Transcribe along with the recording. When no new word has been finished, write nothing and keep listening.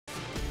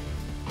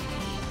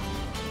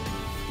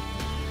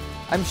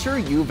I'm sure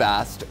you've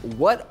asked,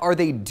 what are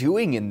they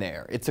doing in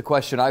there? It's a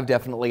question I've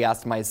definitely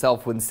asked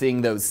myself when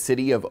seeing those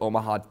City of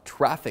Omaha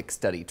traffic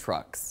study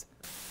trucks.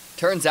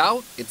 Turns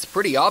out, it's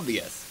pretty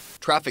obvious.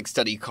 Traffic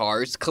study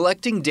cars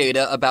collecting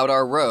data about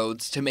our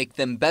roads to make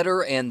them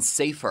better and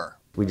safer.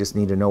 We just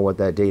need to know what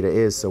that data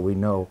is so we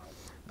know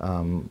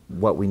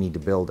what we need to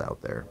build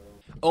out there.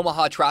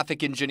 Omaha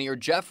traffic engineer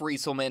Jeff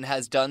Rieselman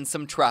has done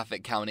some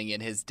traffic counting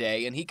in his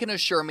day, and he can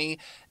assure me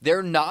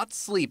they're not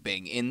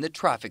sleeping in the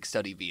traffic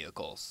study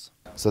vehicles.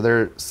 So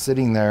they're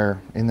sitting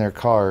there in their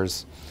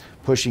cars,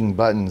 pushing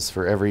buttons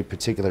for every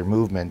particular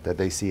movement that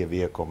they see a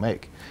vehicle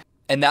make.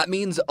 And that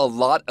means a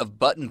lot of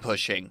button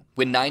pushing.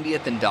 When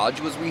 90th and Dodge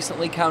was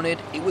recently counted,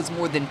 it was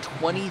more than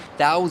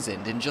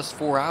 20,000 in just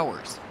 4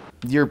 hours.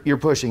 You're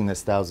pushing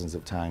this thousands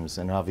of times,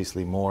 and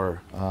obviously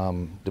more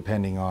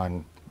depending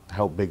on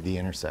how big the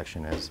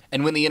intersection is.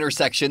 And when the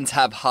intersections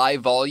have high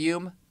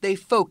volume, they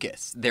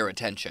focus their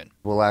attention.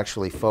 We'll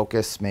actually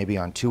focus maybe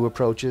on 2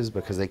 approaches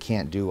because they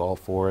can't do all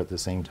 4 at the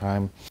same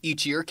time.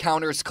 Each year,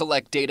 counters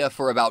collect data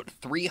for about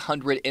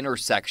 300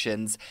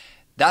 intersections.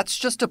 That's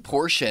just a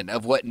portion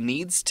of what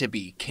needs to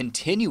be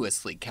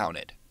continuously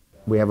counted.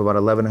 We have about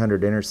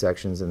 1,100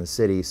 intersections in the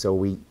city, so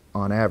we,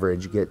 on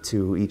average, get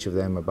to each of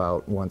them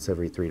about once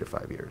every 3 to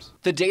 5 years.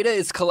 The data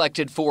is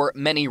collected for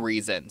many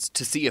reasons: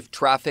 to see if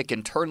traffic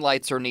and turn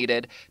lights are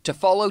needed, to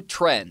follow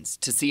trends,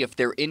 to see if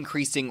they're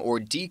increasing or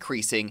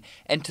decreasing,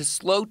 and to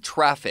slow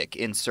traffic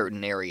in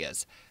certain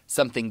areas,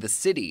 something the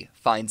city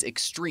finds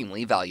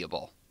extremely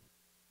valuable.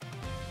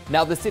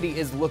 Now, the city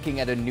is looking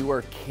at a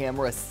newer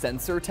camera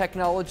sensor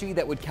technology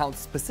that would count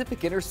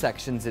specific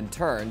intersections and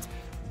turns,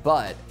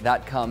 but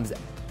that comes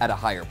at a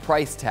higher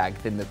price tag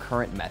than the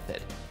current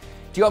method.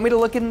 Do you want me to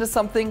look into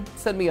something?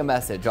 Send me a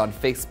message on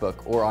Facebook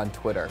or on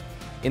Twitter.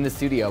 In the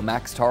studio,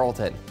 Max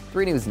Tarleton,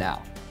 3 News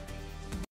Now.